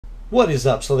What is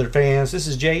up, Slither fans? This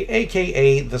is Jay,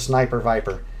 aka the Sniper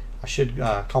Viper. I should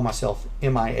call myself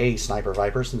MIA Sniper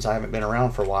Viper since I haven't been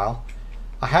around for a while.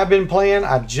 I have been playing,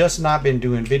 I've just not been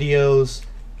doing videos.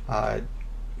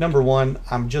 Number one,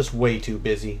 I'm just way too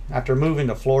busy. After moving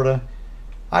to Florida,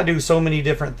 I do so many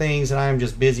different things and I am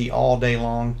just busy all day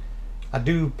long. I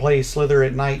do play Slither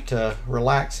at night to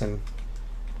relax and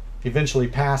eventually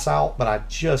pass out, but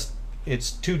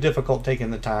it's too difficult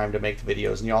taking the time to make the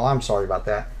videos. And y'all, I'm sorry about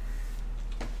that.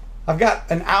 I've got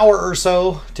an hour or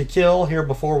so to kill here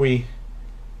before we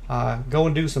go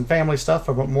and do some family stuff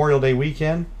for Memorial Day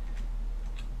weekend.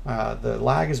 The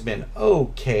lag has been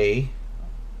okay.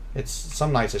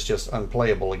 Some nights it's just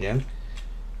unplayable again.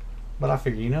 But I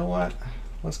figure, you know what?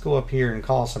 Let's go up here and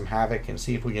cause some havoc and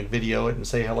see if we can video it and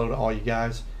say hello to all you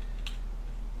guys.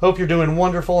 Hope you're doing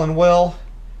wonderful and well.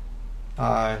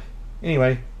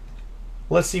 Anyway,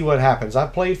 let's see what happens.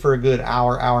 I've played for a good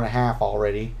hour and a half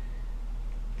already.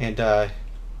 And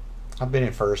I've been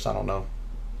in first, I don't know,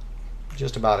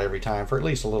 just about every time for at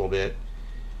least a little bit.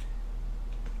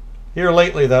 Here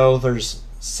lately, though, there's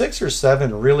 6 or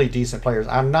 7 really decent players.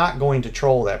 I'm not going to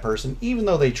troll that person, even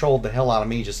though they trolled the hell out of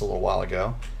me just a little while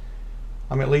ago.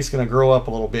 I'm at least going to grow up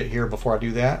a little bit here before I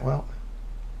do that. Well,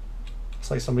 looks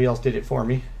like somebody else did it for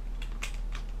me.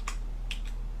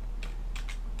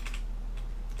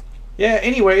 Yeah,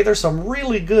 anyway, there's some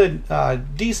really good,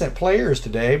 decent players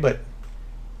today, but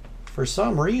for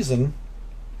some reason,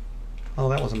 oh,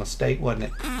 that was a mistake, wasn't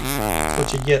it? That's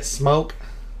what you get, smoke.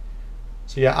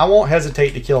 So yeah, I won't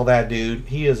hesitate to kill that dude.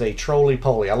 He is a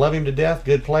trolley-poly. I love him to death,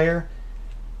 good player,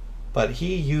 but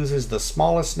he uses the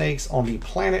smallest snakes on the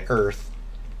planet Earth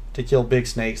to kill big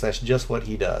snakes. That's just what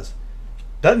he does.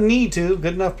 Doesn't need to.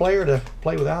 Good enough player to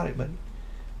play without it, but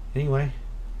anyway.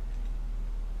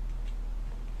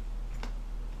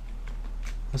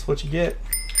 That's what you get.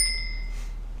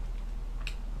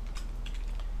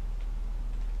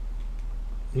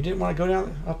 You didn't want to go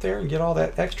down up there and get all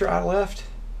that extra I left?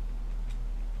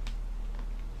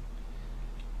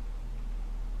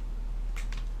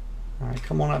 Alright,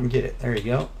 come on up and get it. There you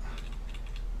go.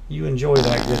 You enjoy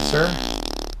that, good sir.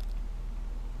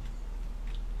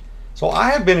 So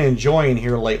I have been enjoying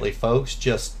here lately, folks,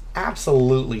 just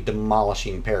absolutely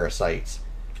demolishing parasites.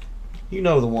 You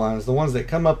know the ones that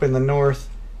come up in the north.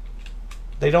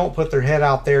 They don't put their head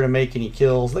out there to make any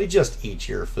kills. They just eat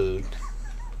your food.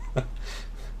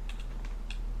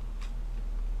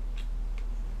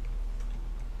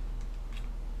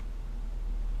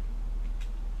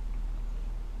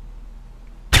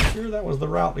 Sure, that was the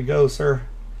route to go, sir.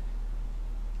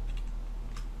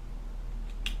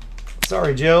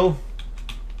 Sorry, Joe.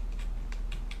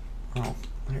 Oh,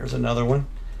 here's another one.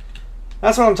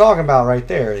 That's what I'm talking about right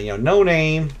there. You know, no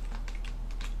name.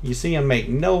 You see them make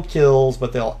no kills,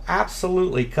 but they'll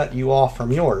absolutely cut you off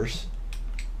from yours.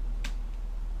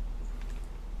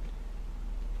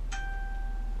 The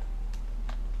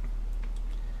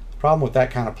problem with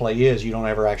that kind of play is you don't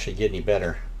ever actually get any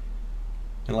better.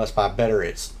 Unless by better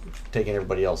it's taking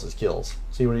everybody else's kills.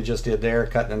 See what he just did there,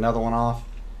 cutting another one off?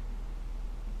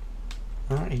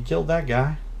 Alright, he killed that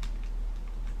guy.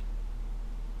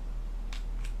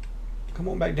 Come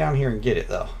on back down here and get it,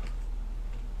 though.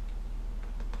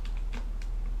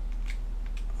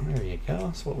 There you go.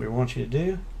 That's what we want you to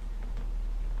do.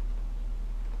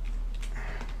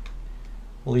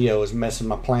 Leo is messing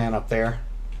my plan up there.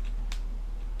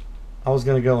 I was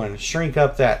going to go and shrink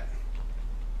up that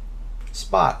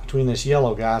spot between this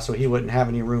yellow guy so he wouldn't have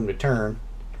any room to turn.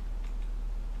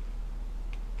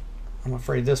 I'm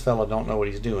afraid this fella don't know what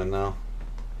he's doing, though.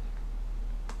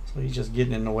 So he's just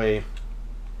getting in the way.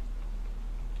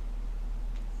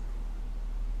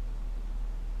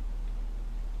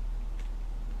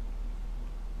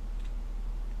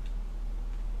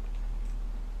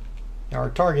 Our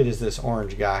target is this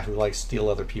orange guy who likes to steal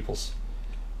other people's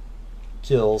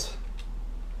kills.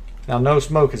 Now, No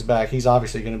Smoke is back. He's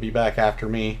obviously going to be back after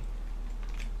me.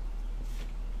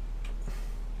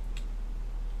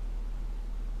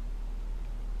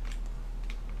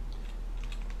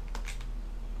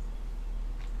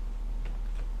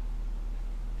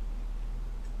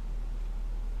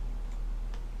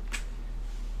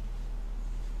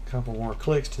 A couple more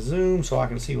clicks to zoom so I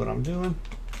can see what I'm doing.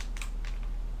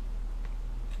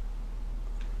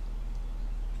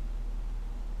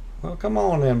 Well, come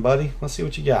on then, buddy. Let's see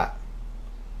what you got.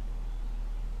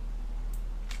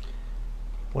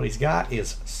 What he's got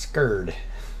is scurred.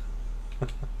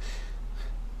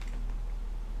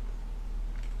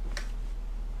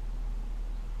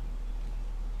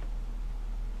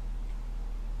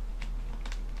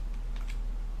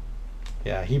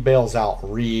 Yeah, he bails out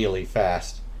really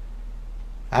fast.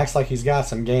 Acts like he's got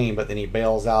some game, but then he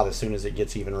bails out as soon as it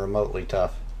gets even remotely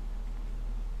tough.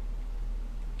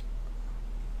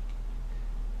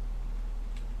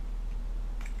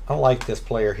 I like this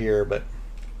player here, but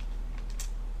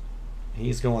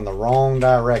he's going the wrong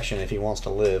direction if he wants to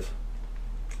live.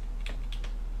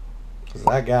 Because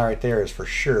that guy right there is for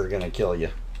sure going to kill you.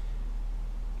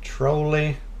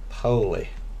 Trolley-poly.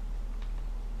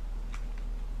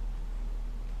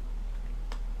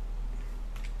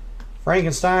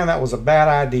 Frankenstein, that was a bad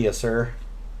idea, sir.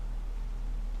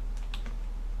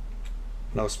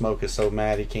 No Smoke is so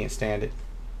mad he can't stand it.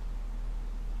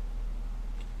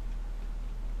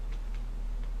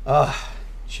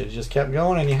 Should have just kept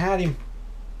going and you had him.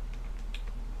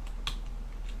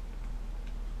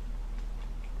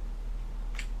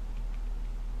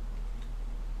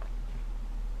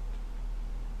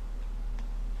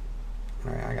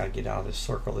 Alright, I gotta get out of this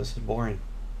circle. This is boring.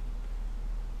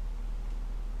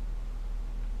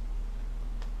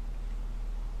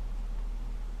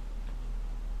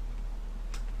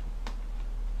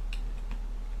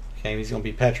 Okay, he's gonna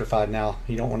be petrified now.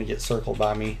 He don't want to get circled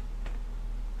by me.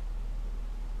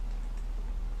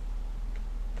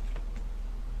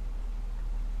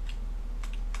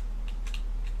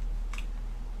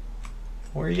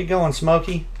 Where are you going,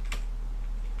 Smokey?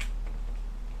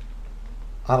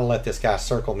 I'd have let this guy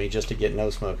circle me just to get no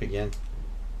smoke again.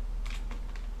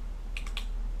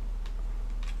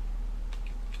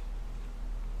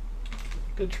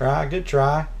 Good try, good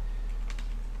try.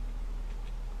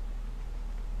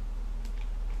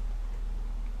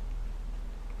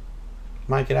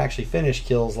 Mike could actually finish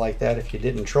kills like that if you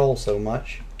didn't troll so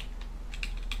much.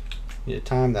 You need to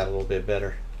time that a little bit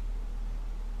better.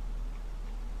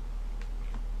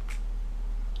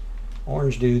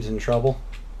 Orange dude's in trouble.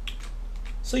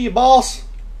 See you, boss.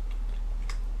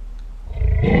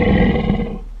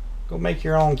 Go make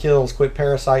your own kills. Quit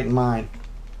parasiting mine.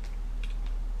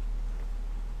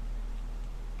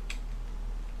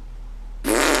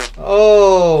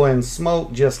 Oh, and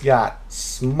Smoke just got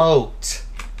smoked.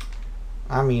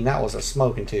 I mean, that was a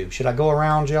smoking tube. Should I go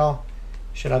around, y'all?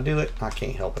 Should I do it? I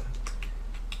can't help it.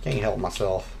 Can't help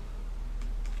myself.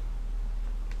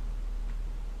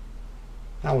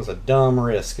 That was a dumb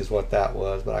risk is what that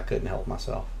was, but I couldn't help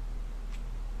myself.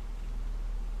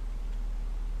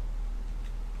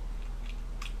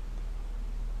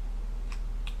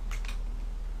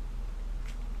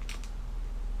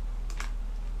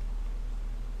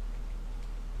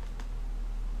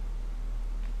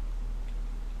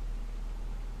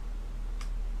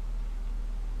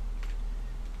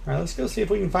 Alright, let's go see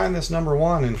if we can find this number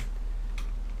one and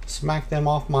smack them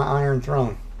off my Iron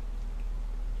Throne.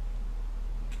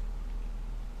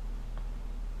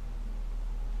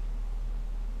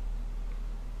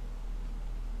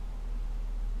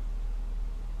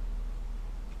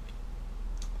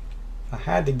 If I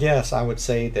had to guess, I would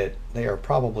say that they are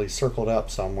probably circled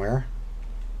up somewhere.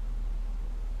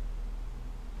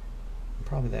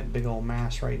 Probably that big old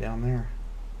mass right down there.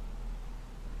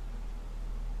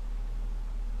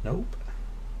 Nope.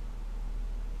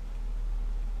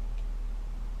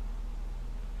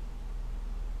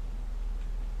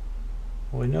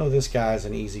 Well, we know this guy's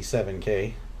an easy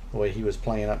 7K. The way he was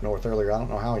playing up north earlier. I don't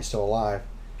know how he's still alive.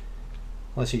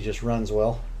 Unless he just runs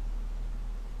well.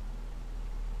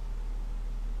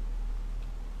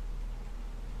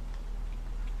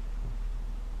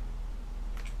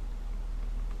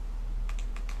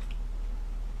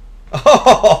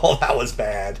 Oh, that was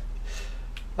bad.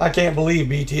 I can't believe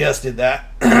BTS did that.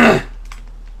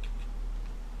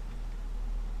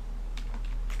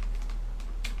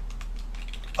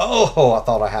 Oh, I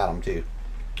thought I had him too.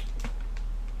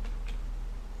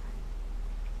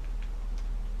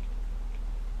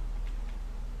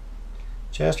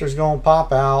 Chester's gonna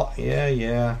pop out.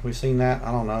 Yeah. We've seen that,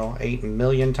 I don't know, 8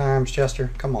 million times,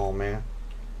 Chester. Come on, man.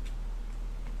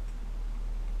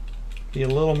 Be a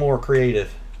little more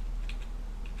creative.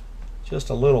 Just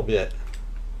a little bit.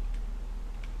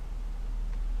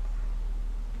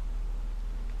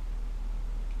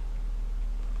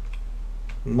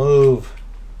 Move.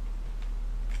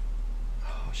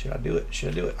 Oh, should I do it? Should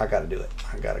I do it? I gotta do it.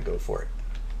 I gotta go for it.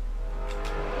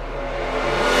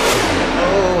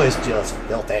 Oh, it's just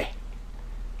filthy.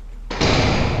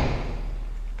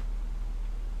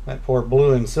 That poor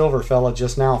blue and silver fella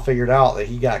just now figured out that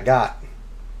he got.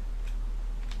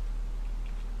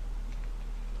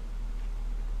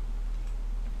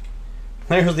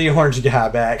 There's the orange guy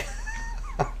back.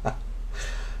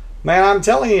 Man, I'm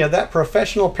telling you, that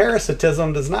professional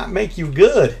parasitism does not make you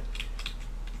good.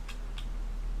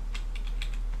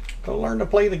 Go learn to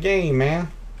play the game,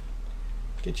 man.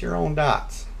 Get your own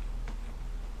dots.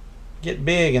 get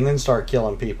big and then start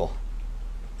killing people.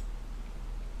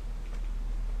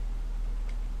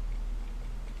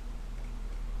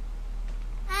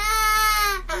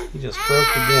 He just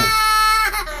croaked again.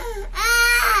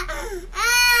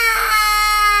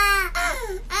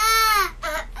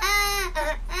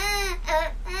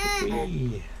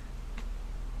 Whee.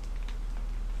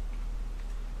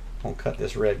 Won't cut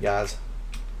this red guy's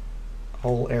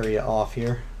whole area off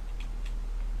here.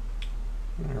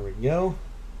 There we go.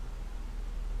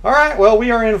 Alright, well,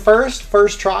 we are in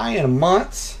first try in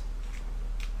months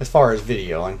as far as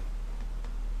videoing.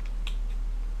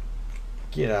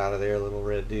 Get out of there, little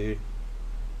red dude.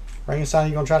 Frankenstein,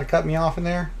 you gonna try to cut me off in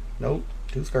there? Nope,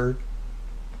 too scared.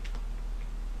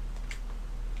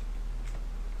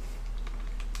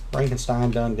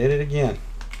 Frankenstein done did it again.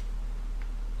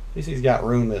 At least he's got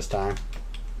room this time.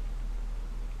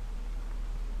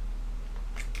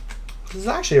 This is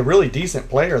actually a really decent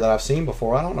player that I've seen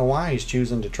before. I don't know why he's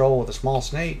choosing to troll with a small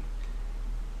snake.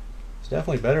 It's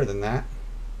definitely better than that.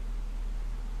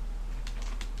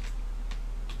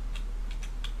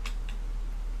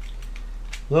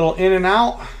 Little in and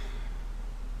out.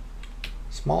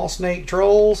 Small snake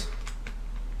trolls.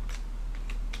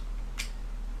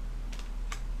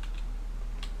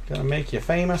 Gonna make you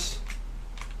famous.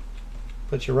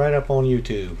 Put you right up on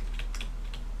YouTube.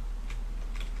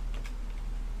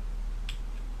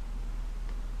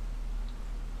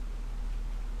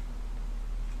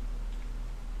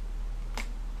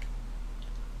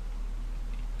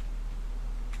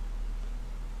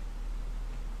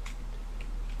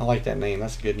 I like that name.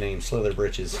 That's a good name, Slither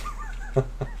Britches.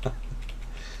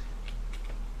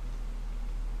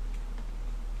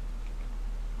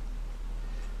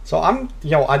 So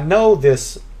I know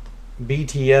this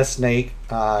BTS snake.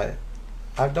 I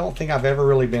don't think I've ever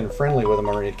really been friendly with them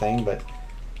or anything, but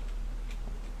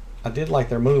I did like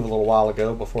their move a little while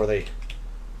ago before they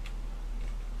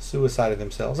suicided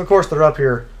themselves. Of course, they're up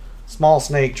here, small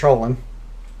snake trolling.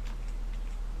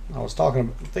 I was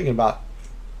thinking about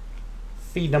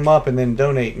feeding them up and then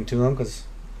donating to them because,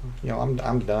 I'm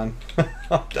done.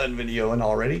 I'm done videoing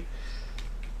already.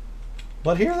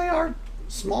 But here they are,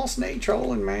 small snake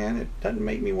trolling, man. It doesn't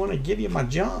make me want to give you my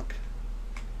junk.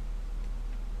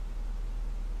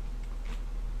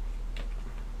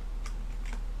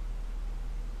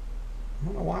 I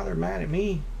don't know why they're mad at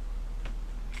me.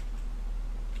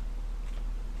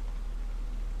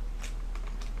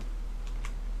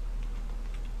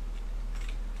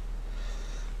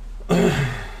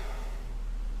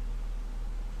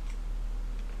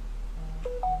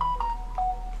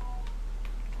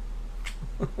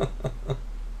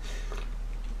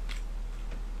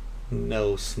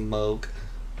 No smoke.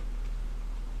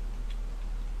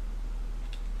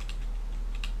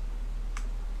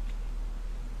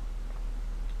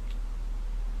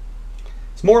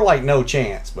 It's more like no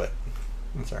chance, but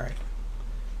that's all right.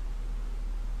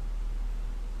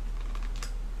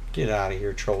 Get out of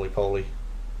here, trolley-poly.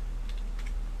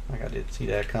 I didn't see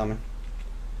that coming.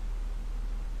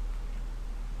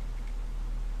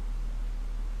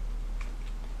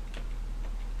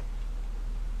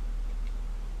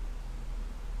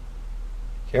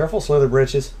 Careful, Slither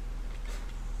Britches.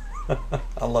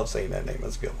 I love saying that name.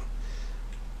 That's a good one.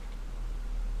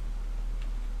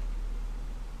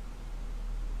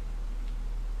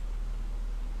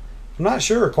 I'm not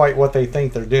sure quite what they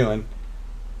think they're doing.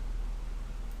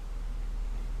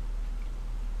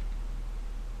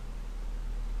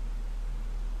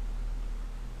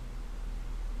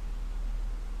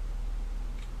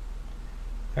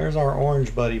 There's our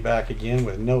orange buddy back again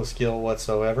with no skill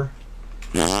whatsoever.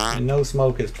 And no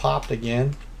smoke is popped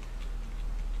again.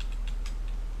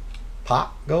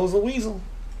 Pop goes the weasel.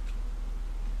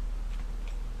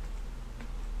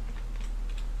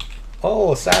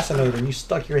 Oh, Assassinator, you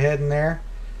stuck your head in there.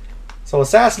 So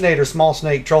Assassinator, small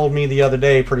snake, trolled me the other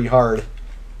day pretty hard.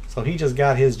 So he just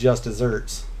got his just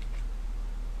desserts.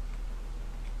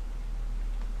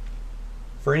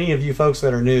 For any of you folks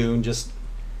that are new and just,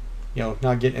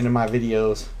 not getting into my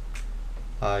videos,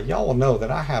 y'all will know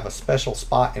that I have a special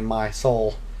spot in my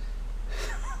soul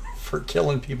for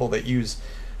killing people that use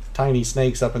tiny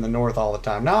snakes up in the north all the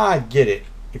time. Now I get it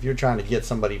if you're trying to get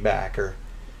somebody back or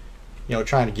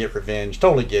trying to get revenge.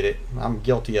 Totally get it. I'm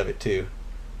guilty of it too.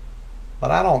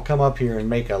 But I don't come up here and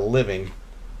make a living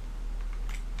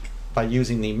by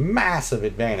using the massive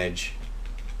advantage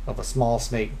of a small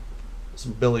snake's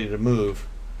ability to move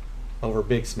over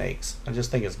big snakes. I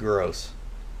just think it's gross.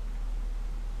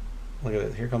 Look at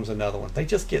it. Here comes another one. They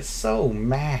just get so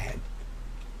mad.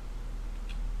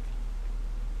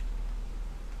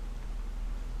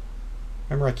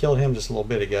 Remember I killed him just a little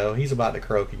bit ago. He's about to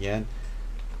croak again.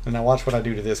 And now watch what I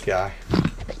do to this guy.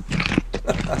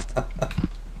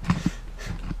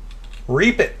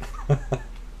 Reap it!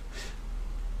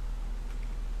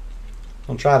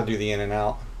 I'll try to do the in and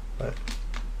out, but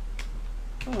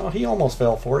oh, he almost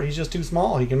fell for it. He's just too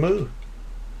small. He can move.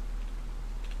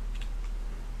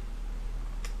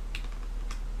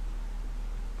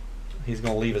 He's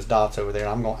going to leave his dots over there.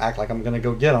 I'm going to act like I'm going to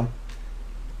go get him.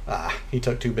 Ah, he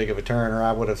took too big of a turn, or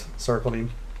I would have circled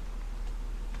him.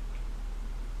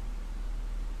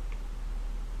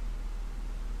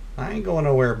 I ain't going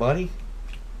nowhere, buddy.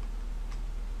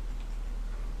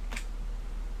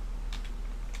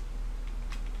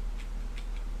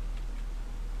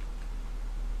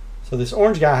 So this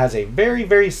orange guy has a very,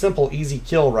 very simple, easy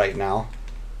kill right now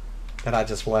that I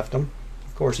just left him.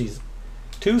 Of course, he's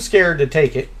too scared to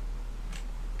take it.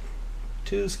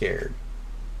 Too scared.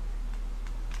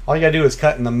 All you gotta do is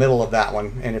cut in the middle of that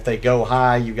one, and if they go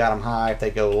high, you got them high. If they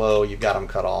go low, you got them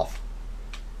cut off.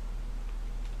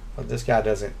 But this guy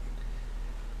doesn't.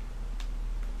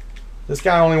 This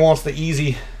guy only wants the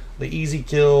easy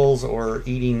kills or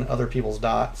eating other people's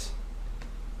dots.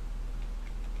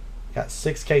 Got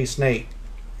 6K snake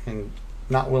and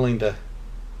not willing to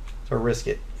risk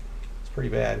it. It's pretty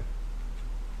bad.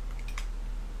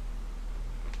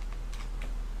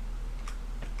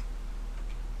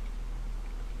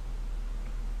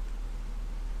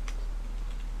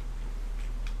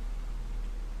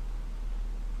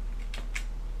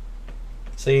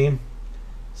 See?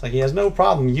 It's like he has no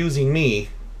problem using me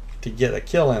to get a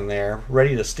kill in there,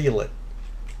 ready to steal it.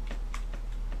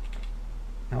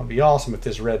 That would be awesome if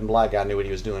this red and black guy knew what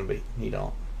he was doing, but he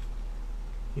don't.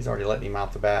 He's already letting him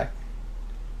out the back.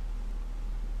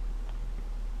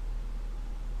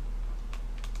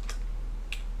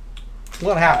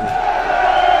 What happened?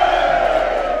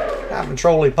 What happened,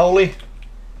 trolley-poly?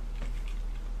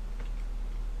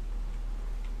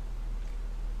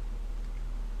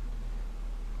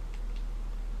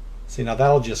 See, now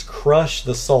that'll just crush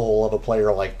the soul of a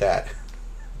player like that.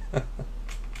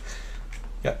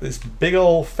 Got this big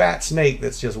old fat snake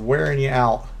that's just wearing you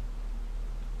out.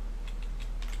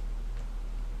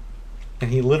 And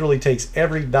he literally takes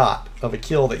every dot of a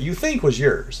kill that you think was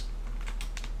yours.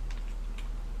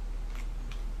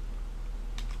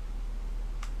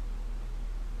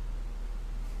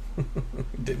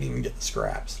 Didn't even get the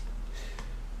scraps.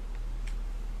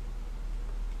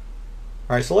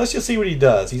 Alright, so let's just see what he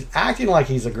does. He's acting like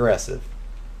he's aggressive.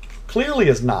 Clearly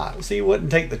is not. See, he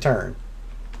wouldn't take the turn.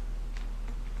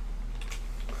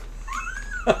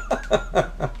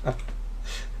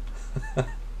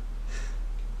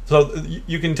 So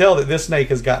you can tell that this snake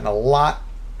has gotten a lot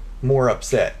more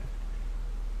upset.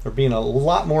 They're being a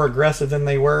lot more aggressive than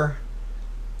they were.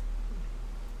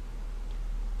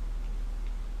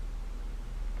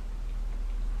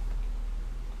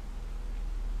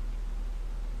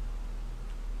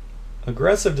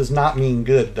 Aggressive does not mean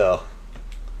good, though.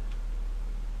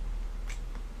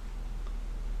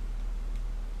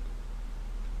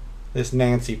 This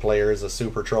Nancy player is a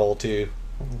super troll too.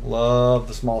 Love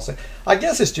the small snake. I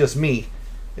guess it's just me.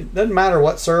 It doesn't matter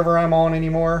what server I'm on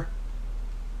anymore.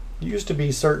 Used to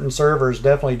be certain servers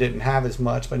definitely didn't have as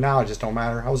much, but now it just don't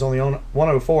matter. I was only on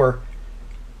 104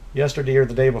 yesterday or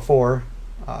the day before.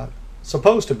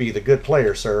 Supposed to be the good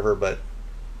player server, but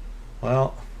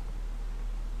well,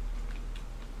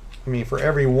 I mean, for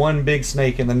every one big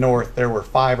snake in the north, there were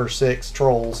 5 or 6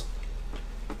 trolls.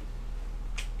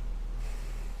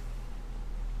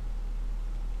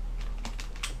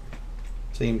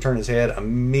 See him turn his head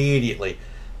immediately.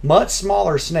 Much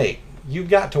smaller snake. You've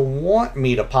got to want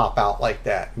me to pop out like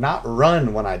that, not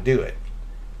run when I do it.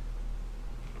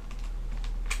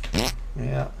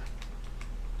 Yeah.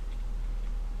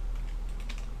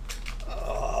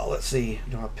 Let's see.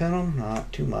 Do I pin him?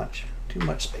 Not too much. Too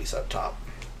much space up top.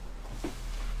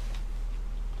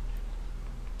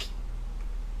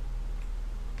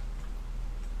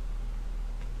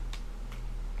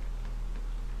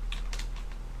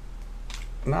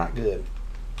 Not good.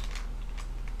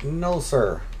 No,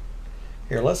 sir.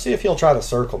 Here, let's see if he'll try to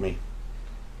circle me.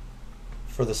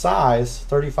 For the size,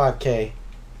 35K,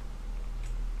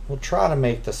 we'll try to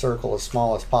make the circle as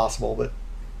small as possible, but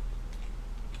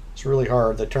it's really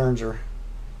hard. The turns are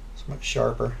so much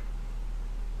sharper.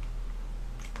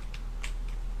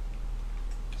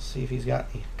 See if he's got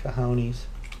any cojones.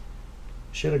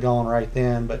 Should have gone right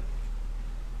then, but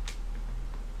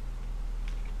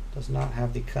does not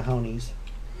have the cojones.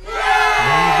 There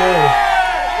you go.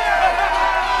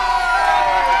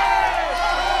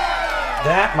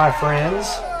 That, my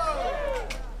friends,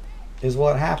 is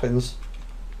what happens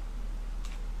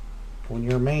when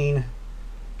your main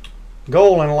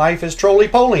Goal in life is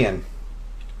trolley-polian.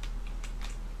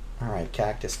 Alright,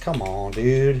 Cactus, come on,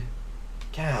 dude.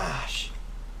 Gosh.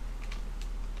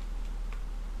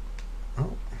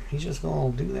 Oh, he's just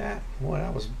gonna do that? Boy,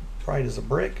 that was bright as a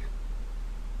brick.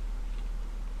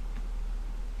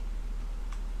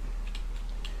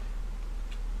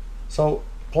 So,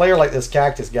 player like this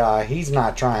Cactus guy, he's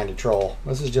not trying to troll.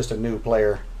 This is just a new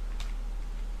player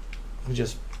who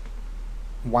just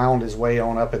wound his way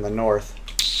on up in the north.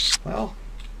 Well,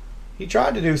 he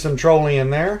tried to do some trolling in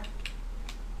there.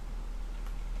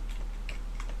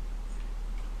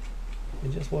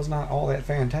 It just was not all that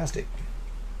fantastic.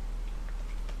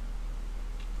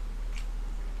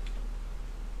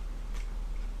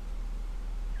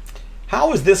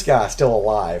 How is this guy still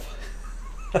alive?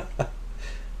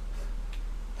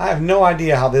 I have no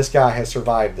idea how this guy has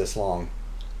survived this long.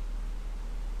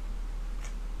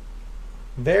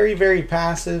 Very, very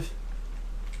passive.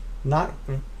 Not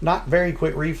very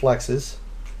quick reflexes.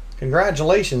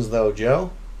 Congratulations though,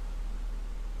 Joe.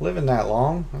 Living that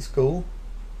long. That's cool.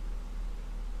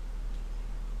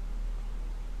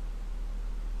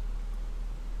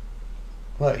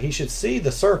 Look, he should see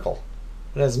the circle,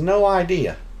 but has no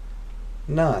idea.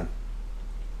 None.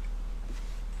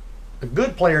 A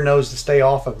good player knows to stay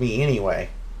off of me anyway.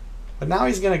 But now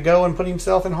he's going to go and put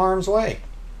himself in harm's way.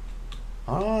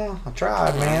 Oh, I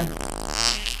tried, man.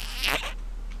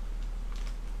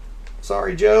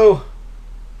 Sorry, Joe.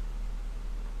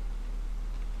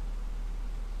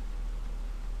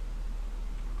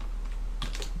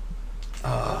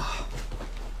 Ah,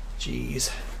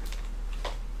 jeez.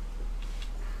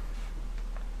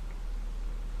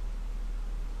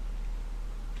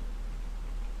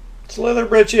 Slither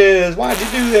britches, why'd you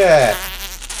do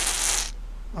that?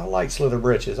 I like Slither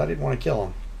britches. I didn't want to kill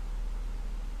him.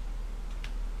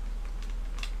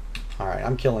 Alright,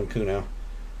 I'm killing Kuno.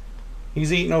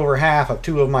 He's eaten over half of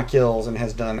 2 of my kills and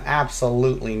has done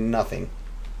absolutely nothing.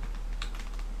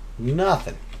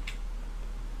 Nothing.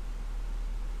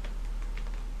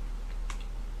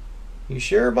 You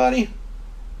sure, buddy?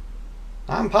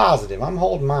 I'm positive. I'm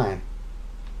holding mine.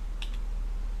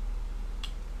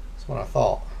 That's what I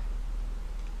thought.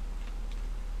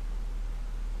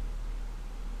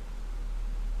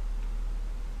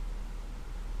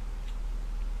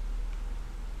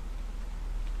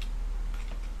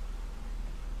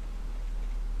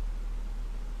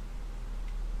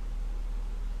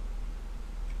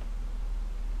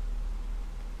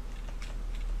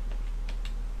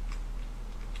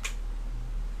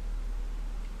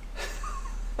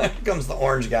 Here comes the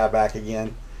orange guy back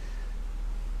again.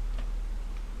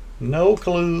 No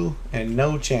clue and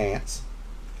no chance.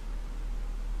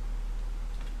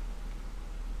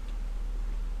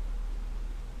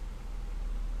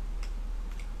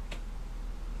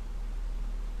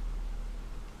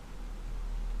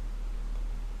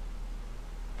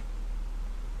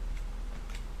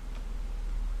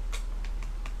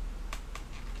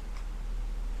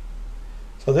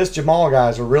 So this Jamal guy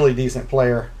is a really decent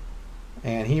player.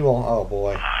 And he will, oh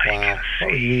boy, wow. What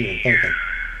were you even thinking?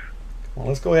 Well,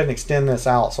 let's go ahead and extend this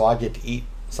out so I get to eat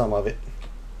some of it.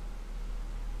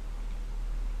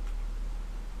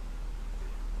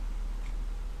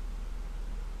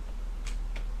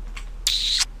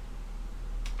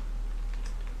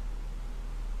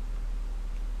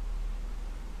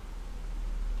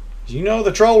 You know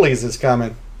the trolleys is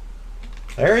coming.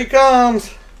 There he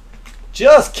comes.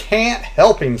 Just can't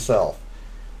help himself.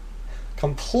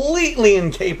 Completely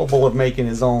incapable of making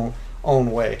his own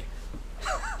way.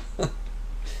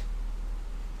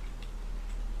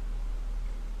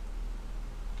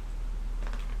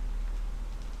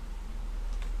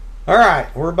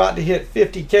 Alright, we're about to hit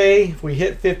 50K. If we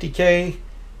hit 50K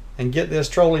and get this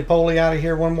trolley-poly out of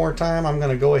here one more time, I'm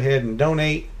going to go ahead and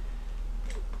donate,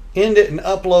 end it, and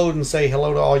upload and say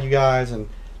hello to all you guys. And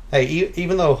hey,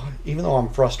 even though I'm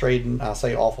frustrated and I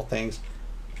say awful things,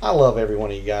 I love every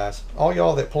one of you guys. All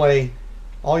y'all that play,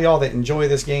 all y'all that enjoy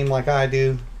this game like I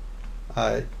do,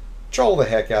 troll the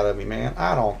heck out of me, man.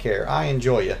 I don't care. I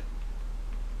enjoy you.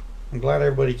 I'm glad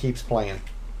everybody keeps playing.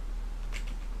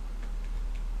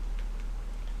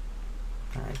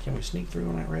 Alright, can we sneak through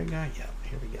on that red guy? Yep,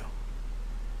 here we go.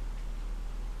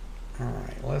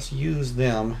 Alright, let's use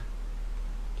them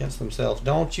against themselves.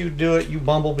 Don't you do it, you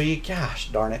bumblebee. Gosh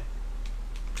darn it.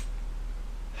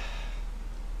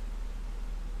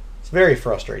 Very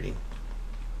frustrating.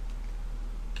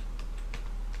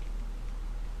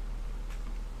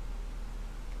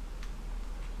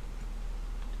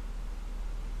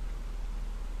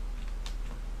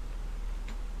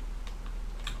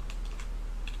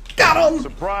 Got him!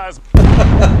 Surprise!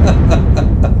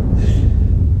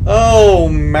 Oh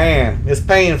man, it's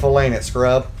painful, ain't it,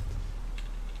 scrub?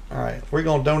 Alright, we're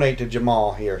going to donate to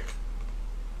Jamal here.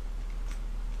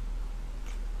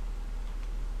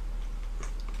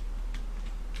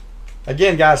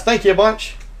 Again, guys, thank you a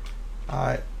bunch.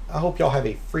 Alright, I hope y'all have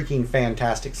a freaking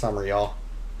fantastic summer, y'all.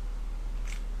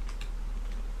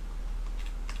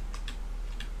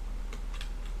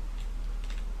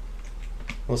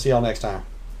 We'll see y'all next time.